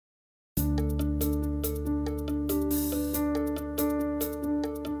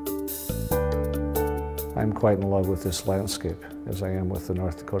I'm quite in love with this landscape, as I am with the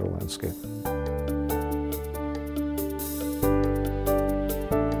North Dakota landscape.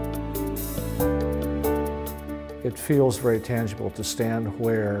 It feels very tangible to stand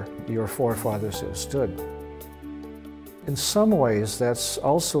where your forefathers have stood. In some ways, that's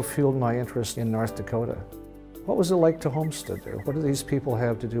also fueled my interest in North Dakota. What was it like to homestead there? What do these people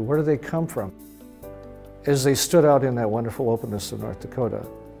have to do? Where do they come from? As they stood out in that wonderful openness of North Dakota,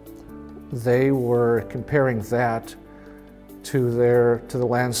 they were comparing that to the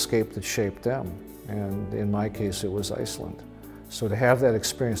landscape that shaped them. And in my case, it was Iceland. So to have that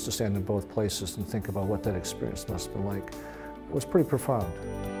experience, to stand in both places and think about what that experience must have been like, was pretty profound.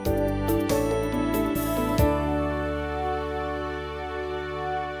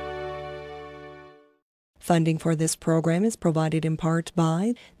 Funding for this program is provided in part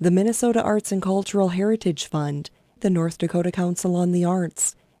by the Minnesota Arts and Cultural Heritage Fund, the North Dakota Council on the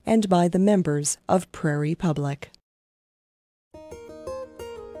Arts, and by the members of Prairie Public. I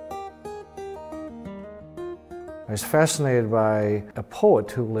was fascinated by a poet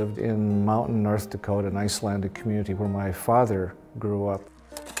who lived in mountain North Dakota, an Icelandic community where my father grew up.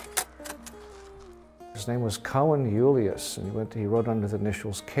 His name was Cowan Julius, and he wrote under the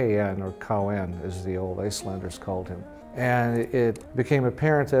initials KN, or Cowan, as the old Icelanders called him. And it became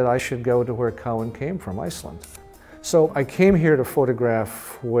apparent that I should go to where Cowan came from, Iceland. So I came here to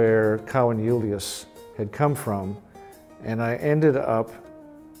photograph where Cowan Julius had come from, and I ended up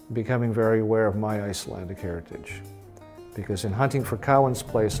becoming very aware of my Icelandic heritage. Because in hunting for Cowan's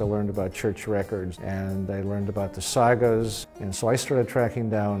place, I learned about church records and I learned about the sagas, and so I started tracking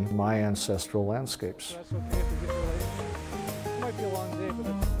down my ancestral landscapes.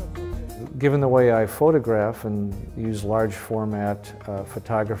 Given the way I photograph and use large format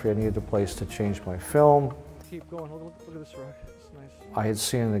photography, I needed a place to change my film. Keep going, look at this rock. I had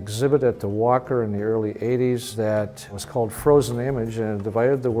seen an exhibit at the Walker in the early 80s that was called Frozen Image, and it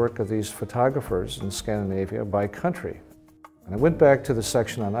divided the work of these photographers in Scandinavia by country. And I went back to the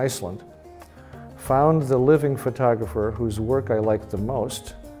section on Iceland, found the living photographer whose work I liked the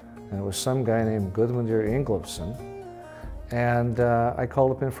most, and it was some guy named Gudmundur Ingolfsson, and I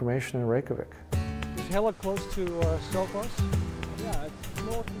called up information in Reykjavik. Is Hella close to Selfoss? Yeah, it's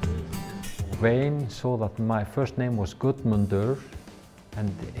north of this. Wayne saw that my first name was Gudmundur, and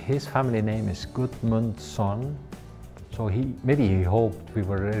his family name is Gudmundson, so maybe he hoped we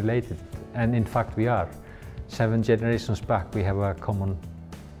were related, and in fact we are. 7 generations back we have a common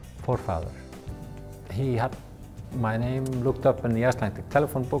forefather. He had my name looked up in the Icelandic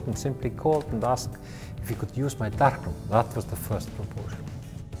telephone book and simply called and asked if he could use my darkroom. That was the first proposal.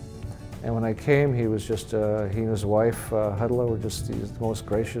 And when I came, he was just, he and his wife, Hudla, were just the most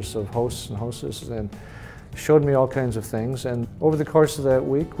gracious of hosts and hostesses, and showed me all kinds of things. And over the course of that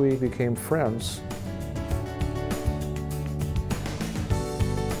week, we became friends.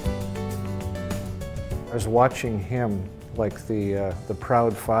 I was watching him like the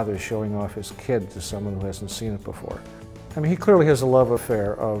proud father showing off his kid to someone who hasn't seen it before. I mean, he clearly has a love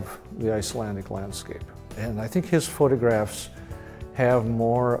affair of the Icelandic landscape. And I think his photographs have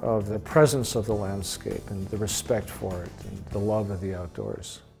more of the presence of the landscape and the respect for it and the love of the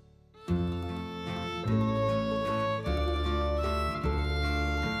outdoors.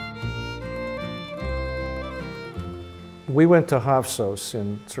 We went to Hofsós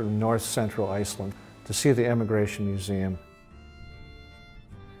in sort of north-central Iceland to see the Emigration Museum.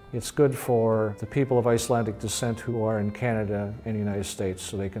 It's good for the people of Icelandic descent who are in Canada and the United States,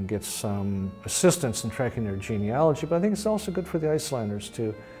 so they can get some assistance in tracking their genealogy, but I think it's also good for the Icelanders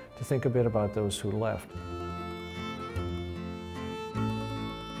to think a bit about those who left.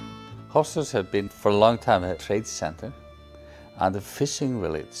 Hofsós had been for a long time a trade center and a fishing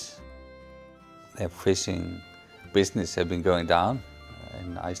village. Their fishing business had been going down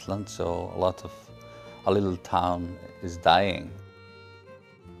in Iceland, so a little town is dying.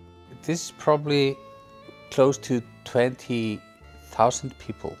 This is probably close to 20,000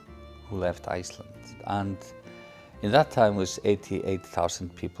 people who left Iceland, and in that time was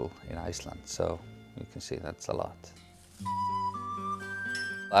 88,000 people in Iceland, so you can see that's a lot.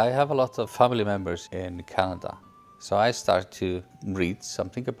 I have a lot of family members in Canada, so I started to read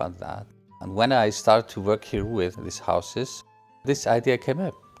something about that. And when I started to work here with these houses, this idea came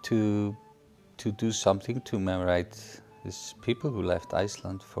up to do something to commemorate these people who left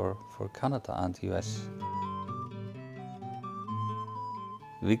Iceland for Canada and the US.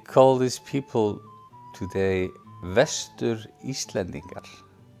 We call these people today Vestur Íslendingar,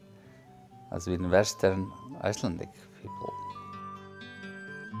 as in Western Icelandic people.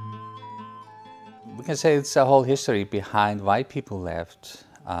 We can say it's a whole history behind why people left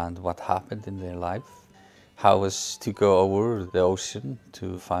and what happened in their life. how it was to go over the ocean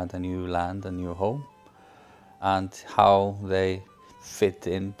to find a new land, a new home, and how they fit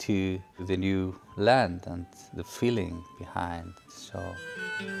into the new land and the feeling behind. So.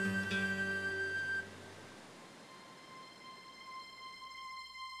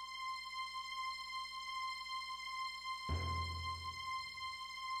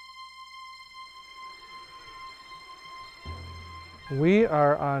 We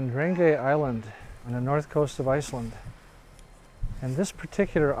are on Drengey Island on the north coast of Iceland. And this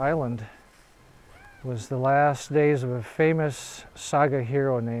particular island was the last days of a famous saga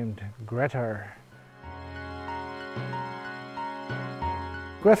hero named Grettir.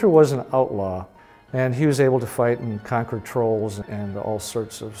 Grettir was an outlaw, and he was able to fight and conquer trolls and all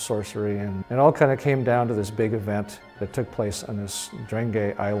sorts of sorcery, and it all kind of came down to this big event that took place on this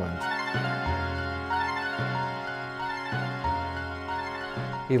Drengey Island.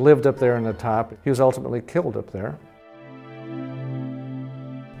 He lived up there on the top. He was ultimately killed up there.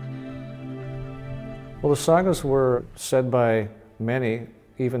 Well, the sagas were said by many,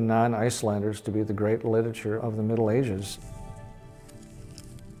 even non-Icelanders, to be the great literature of the Middle Ages.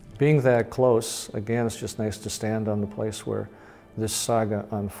 Being that close, again, it's just nice to stand on the place where this saga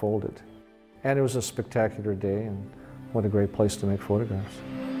unfolded. And it was a spectacular day, and what a great place to make photographs.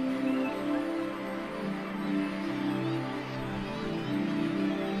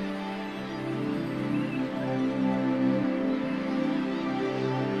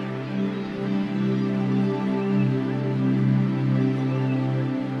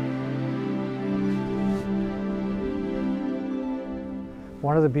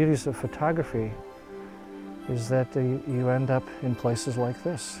 One of the beauties of photography is that you end up in places like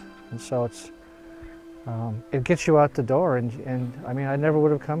this. And so it gets you out the door, and I mean, I never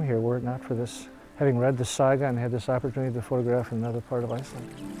would have come here were it not for this, having read the saga and had this opportunity to photograph another part of Iceland.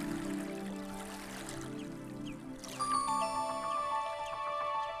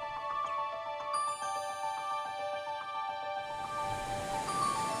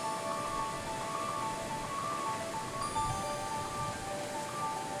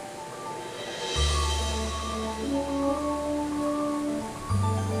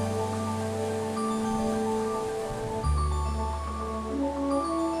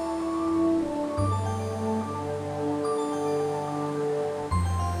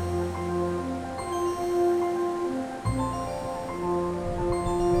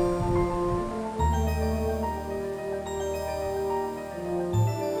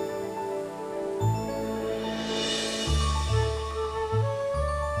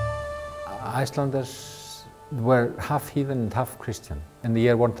 Icelanders were half heathen and half Christian in the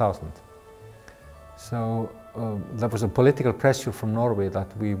year 1000. So there was a political pressure from Norway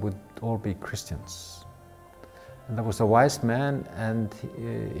that we would all be Christians. And there was a wise man, and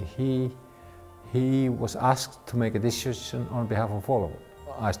he was asked to make a decision on behalf of all of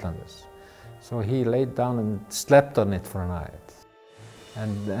Icelanders. So he laid down and slept on it for a night.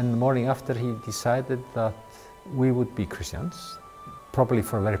 And the morning after, he decided that we would be Christians, probably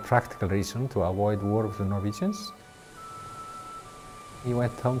for a very practical reason, to avoid war with the Norwegians. He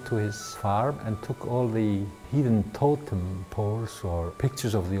went home to his farm and took all the heathen totem poles or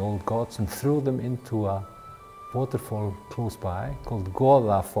pictures of the old gods and threw them into a waterfall close by called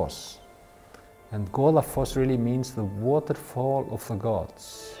Goðafoss. And Goðafoss really means the waterfall of the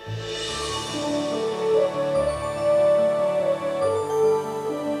gods.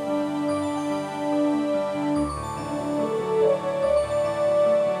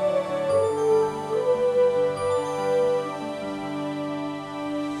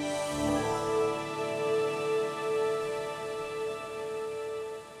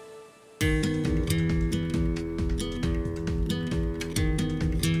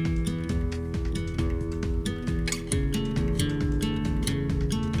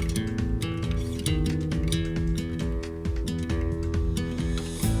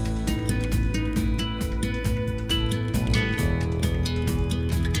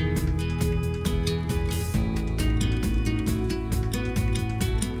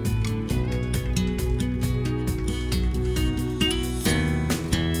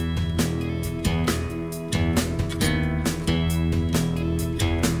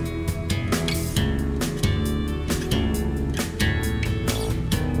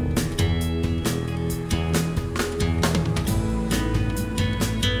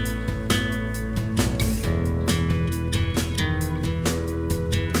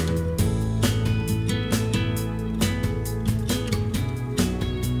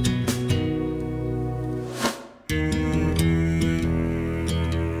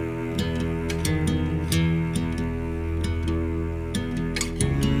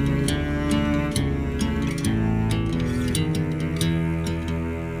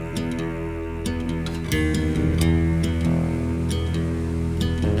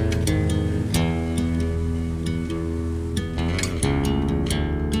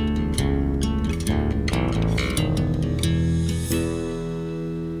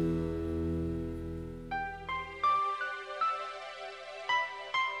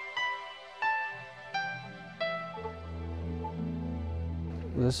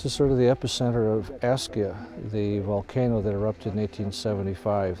 This is sort of the epicenter of Askja, the volcano that erupted in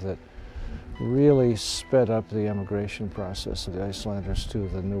 1875 that really sped up the emigration process of the Icelanders to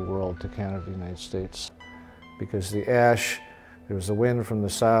the New World, to Canada, the United States. Because the ash, there was a wind from the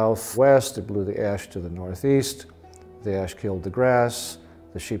southwest, it blew the ash to the northeast. The ash killed the grass,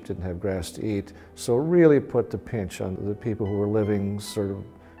 the sheep didn't have grass to eat, so it really put the pinch on the people who were living sort of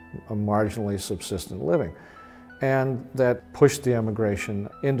a marginally subsistent living. And that pushed the emigration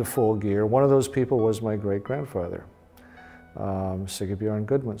into full gear. One of those people was my great-grandfather, Wayne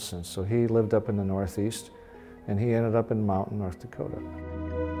Gudmundson. So he lived up in the northeast, and he ended up in Mountain, North Dakota.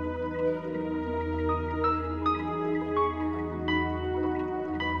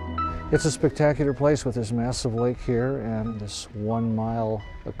 It's a spectacular place with this massive lake here and this 1 mile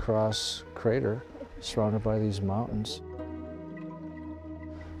across crater surrounded by these mountains.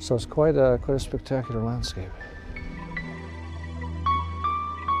 So it's quite a spectacular landscape.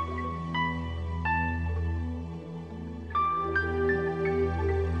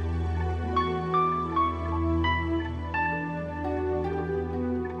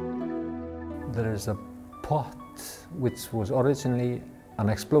 There is a pot which was originally an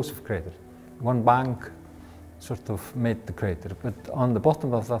explosive crater. One bang sort of made the crater, but on the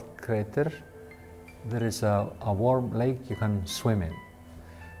bottom of that crater there is a warm lake you can swim in.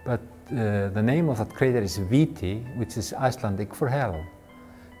 But the name of that crater is Viti, which is Icelandic for hell.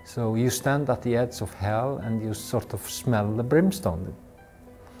 So you stand at the edge of hell and you sort of smell the brimstone.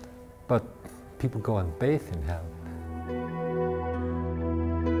 But people go and bathe in hell.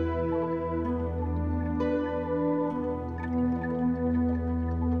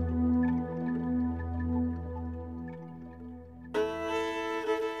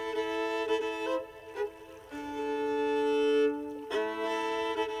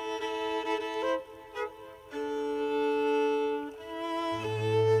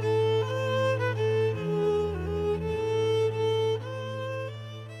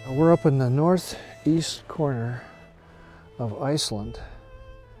 We're up in the northeast corner of Iceland.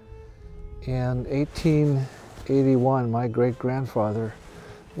 In 1881, my great-grandfather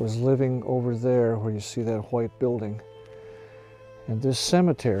was living over there where you see that white building. And this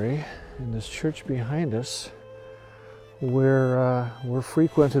cemetery and this church behind us were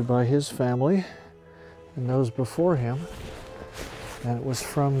frequented by his family and those before him. And it was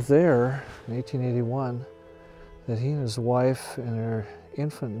from there, in 1881, that he and his wife and their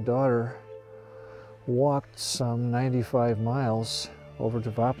infant daughter walked some 95 miles over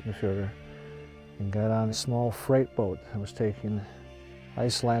to Vapnafjörður and got on a small freight boat that was taking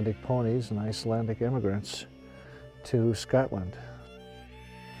Icelandic ponies and Icelandic immigrants to Scotland.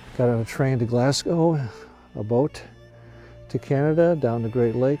 Got on a train to Glasgow, a boat to Canada, down the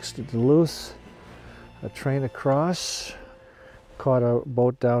Great Lakes to Duluth, a train across, caught a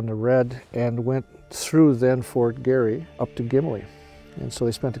boat down to Red, and went through then Fort Garry up to Gimli. And so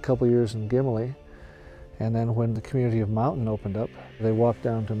they spent a couple of years in Gimli, and then when the community of Mountain opened up, they walked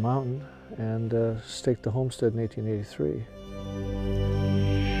down to Mountain and staked the homestead in 1883.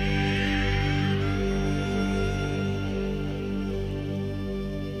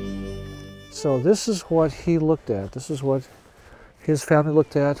 So this is what he looked at. This is what his family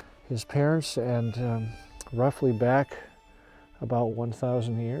looked at, his parents, and roughly back about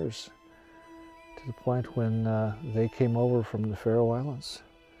 1,000 years. To the point when they came over from the Faroe Islands,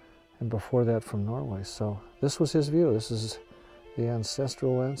 and before that from Norway. So this was his view. This is the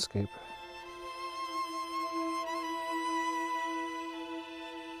ancestral landscape.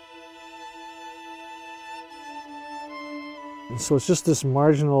 And so it's just this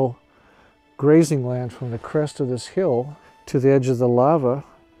marginal grazing land from the crest of this hill to the edge of the lava,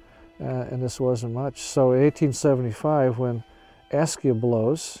 and this wasn't much. So in 1875, when Askja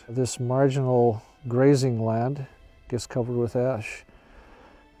blows, this marginal grazing land gets covered with ash,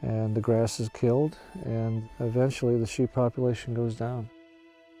 and the grass is killed, and eventually the sheep population goes down.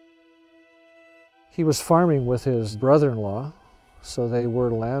 He was farming with his brother-in-law, so they were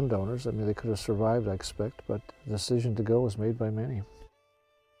landowners. I mean, they could have survived, I expect, but the decision to go was made by many.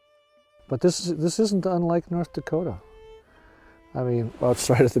 But this isn't unlike North Dakota. I mean,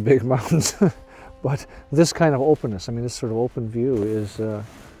 outside of the big mountains. But this kind of openness, I mean, this sort of open view is,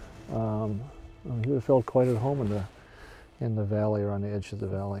 he would have felt quite at home in the valley or on the edge of the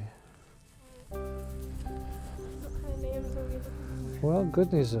valley. What kind of names are we looking for? Well,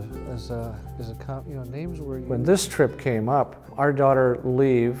 good news names were. When this trip came up, our daughter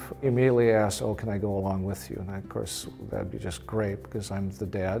Liv immediately asked, "Oh, can I go along with you?" And of course, that'd be just great because I'm the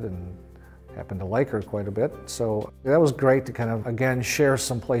dad, and happened to like her quite a bit, so that was great to kind of, again, share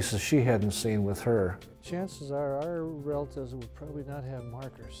some places she hadn't seen with her. Chances are our relatives would probably not have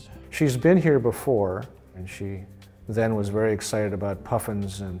markers. She's been here before, and she then was very excited about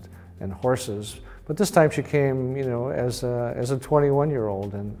puffins and horses, but this time she came, you know, as a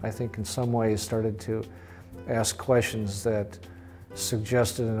 21-year-old, and I think in some ways started to ask questions that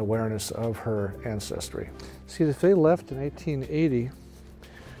suggested an awareness of her ancestry. See, if they left in 1880,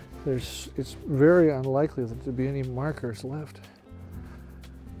 it's very unlikely that there'd be any markers left.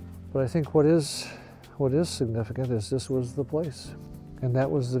 But I think what is significant is this was the place, and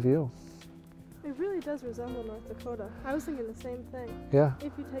that was the view. It really does resemble North Dakota. I was thinking the same thing. Yeah.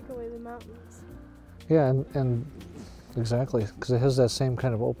 If you take away the mountains. Yeah, and exactly, because it has that same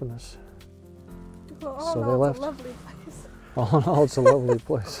kind of openness. Well, all So in they all, left. it's a lovely place. All in all, it's a lovely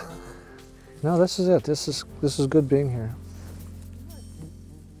place. No, this is it. This is good being here.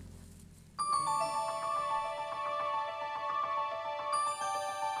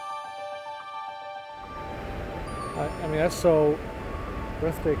 I mean, that's so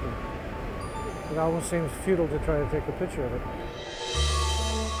breathtaking. It almost seems futile to try to take a picture of it.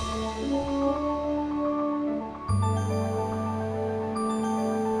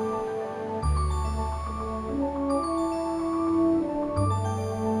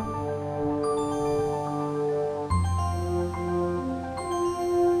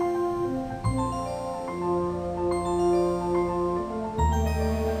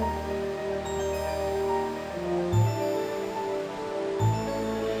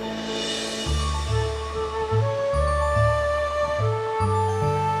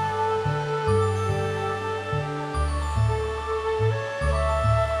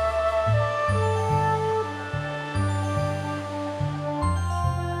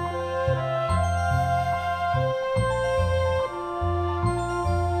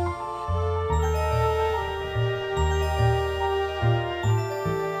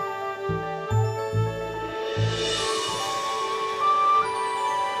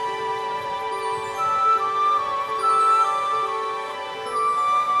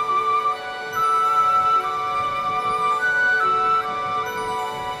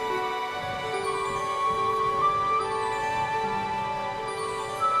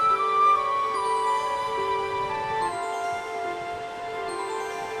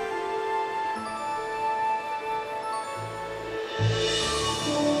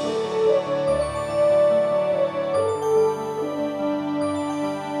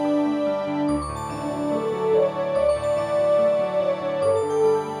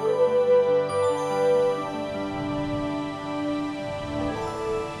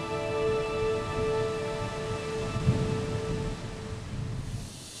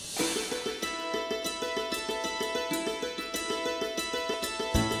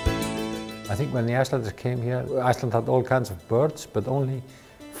 I think when the Icelanders came here, Iceland had all kinds of birds, but only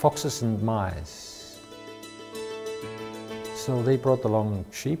foxes and mice. So they brought along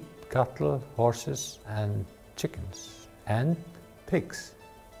sheep, cattle, horses, and chickens, and pigs,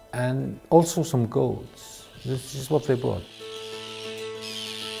 and also some goats. This is what they brought.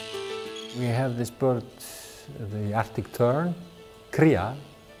 We have this bird, the Arctic tern, kría,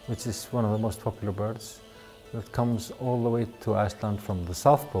 which is one of the most popular birds, that comes all the way to Iceland from the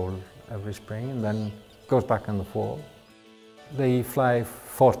South Pole every spring and then goes back in the fall. They fly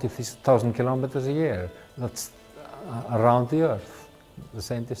 40,000 kilometers a year. That's around the Earth, the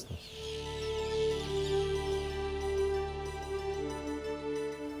same distance.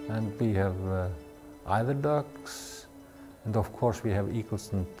 And we have eider ducks, and of course we have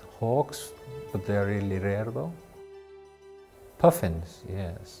eagles and hawks, but they are really rare though. Puffins,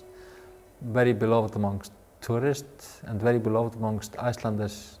 yes. Very beloved amongst tourists and very beloved amongst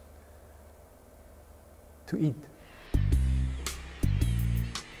Icelanders to eat.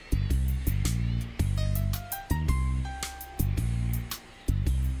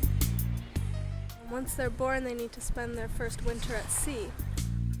 Once they're born, they need to spend their first winter at sea.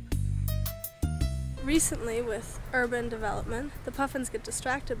 Recently, with urban development, the puffins get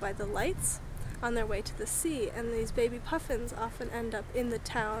distracted by the lights on their way to the sea, and these baby puffins often end up in the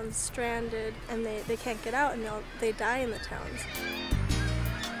towns, stranded, and they can't get out, and they die in the towns.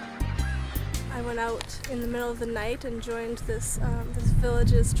 I went out in the middle of the night and joined this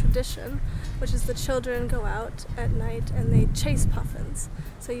village's tradition, which is the children go out at night and they chase puffins.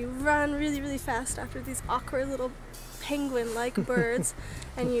 So you run really, really fast after these awkward little penguin-like birds,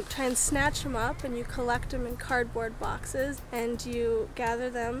 and you try and snatch them up, and you collect them in cardboard boxes, and you gather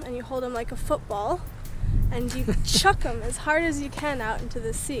them and you hold them like a football, and you chuck them as hard as you can out into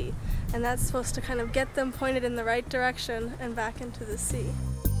the sea. And that's supposed to kind of get them pointed in the right direction and back into the sea.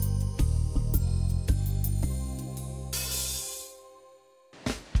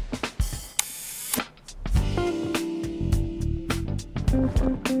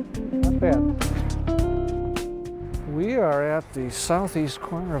 Not bad. We are at the southeast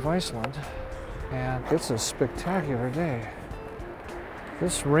corner of Iceland, and it's a spectacular day.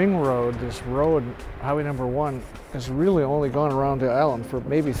 This ring road, this road, Highway number 1, has really only gone around the island for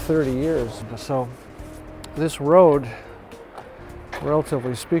maybe 30 years. So this road,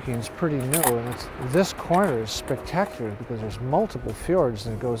 relatively speaking, is pretty new, and this corner is spectacular because there's multiple fjords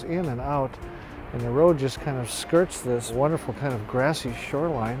and it goes in and out, and the road just kind of skirts this wonderful kind of grassy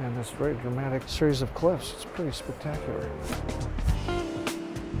shoreline and this very dramatic series of cliffs. It's pretty spectacular.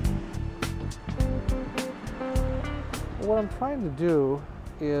 What I'm trying to do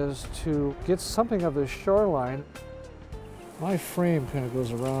is to get something of the shoreline. My frame kind of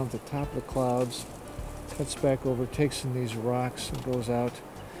goes around the top of the clouds, cuts back over, takes in these rocks and goes out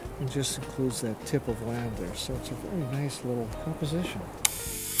and just includes that tip of land there. So it's a very nice little composition.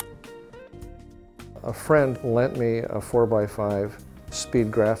 A friend lent me a 4x5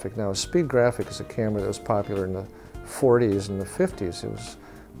 speed graphic. Now, a speed graphic is a camera that was popular in the 40s and the 50s. It was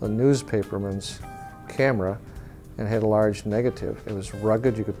a newspaperman's camera and had a large negative. It was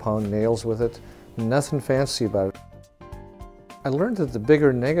rugged, you could pound nails with it, nothing fancy about it. I learned that the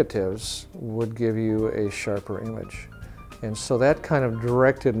bigger negatives would give you a sharper image. And so that kind of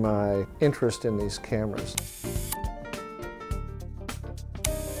directed my interest in these cameras.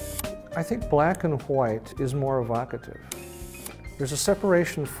 I think black and white is more evocative. There's a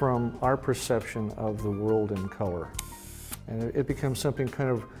separation from our perception of the world in color. And it becomes something kind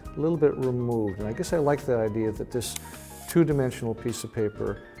of a little bit removed. And I guess I like that idea that this two-dimensional piece of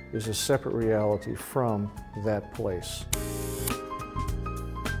paper is a separate reality from that place.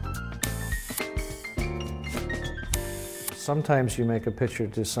 Sometimes you make a picture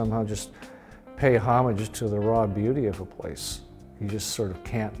to somehow just pay homage to the raw beauty of a place. You just sort of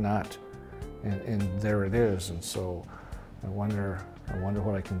can't not, and there it is. And so I wonder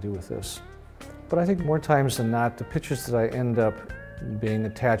what I can do with this. But I think more times than not, the pictures that I end up being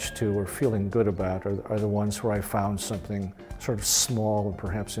attached to or feeling good about are the ones where I found something sort of small and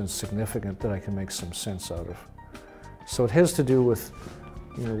perhaps insignificant that I can make some sense out of. So it has to do with,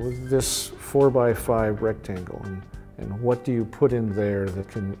 with this 4x5 rectangle and what do you put in there that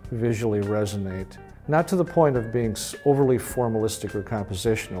can visually resonate. Not to the point of being overly formalistic or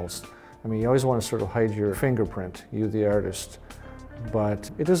compositional. I mean, you always want to sort of hide your fingerprint, you the artist, but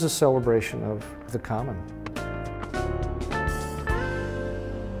it is a celebration of the common.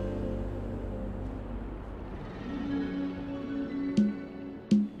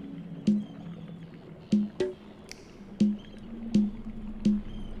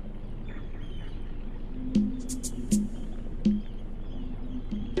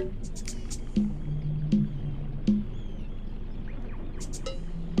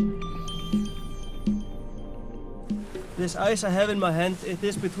 This ice I have in my hand, it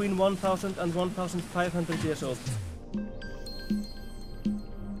is between 1,000 and 1,500 years old.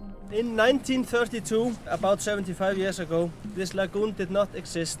 In 1932, about 75 years ago, this lagoon did not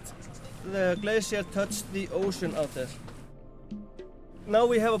exist. The glacier touched the ocean out there. Now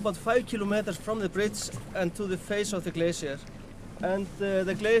we have about 5 kilometers from the bridge and to the face of the glacier. And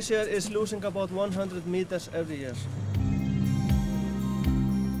the glacier is losing about 100 meters every year.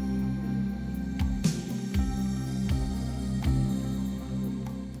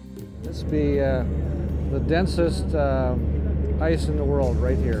 This be the densest ice in the world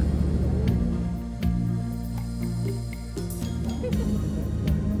right here.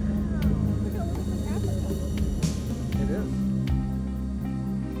 It is.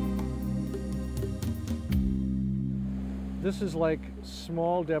 This is like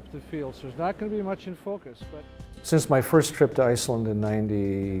small depth of field, so there's not going to be much in focus. But since my first trip to Iceland in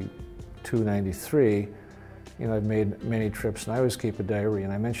 '92, '93, I've made many trips, and I always keep a diary.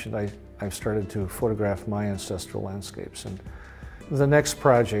 And I mentioned I've started to photograph my ancestral landscapes. And the next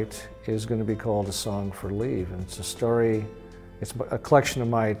project is going to be called A Song for Leave. And it's a story, it's a collection of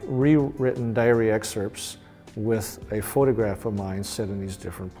my rewritten diary excerpts with a photograph of mine set in these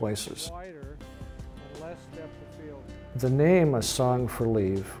different places. Wider and less depth of field. The name A Song for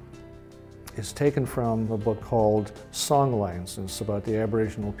Leave is taken from a book called Songlines, and it's about the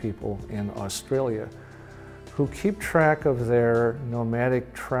Aboriginal people in Australia who keep track of their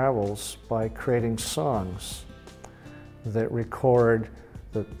nomadic travels by creating songs that record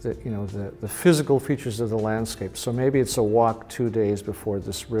the physical features of the landscape. So maybe it's a walk 2 days before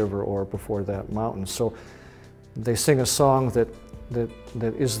this river or before that mountain. So they sing a song that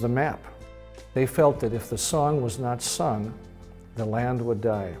is the map. They felt that if the song was not sung, the land would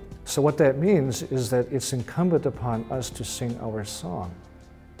die. So what that means is that it's incumbent upon us to sing our song.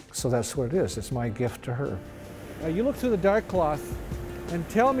 So that's what it is. It's my gift to her. You look through the dark cloth and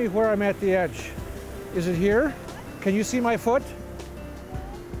tell me where I'm at the edge. Is it here? Can you see my foot?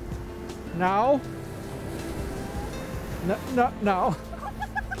 Now? No, no, now.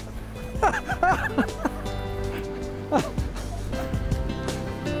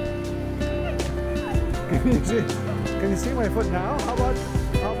 Can you see my foot now? How about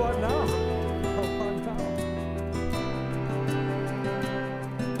now? How about now?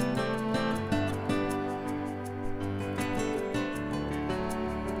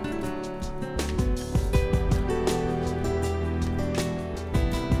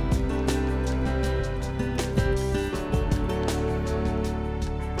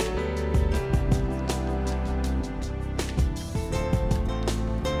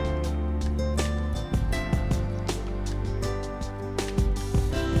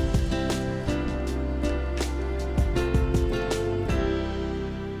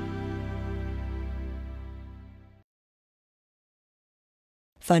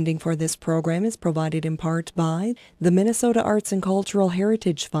 Funding for this program is provided in part by the Minnesota Arts and Cultural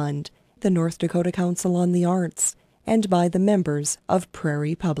Heritage Fund, the North Dakota Council on the Arts, and by the members of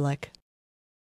Prairie Public.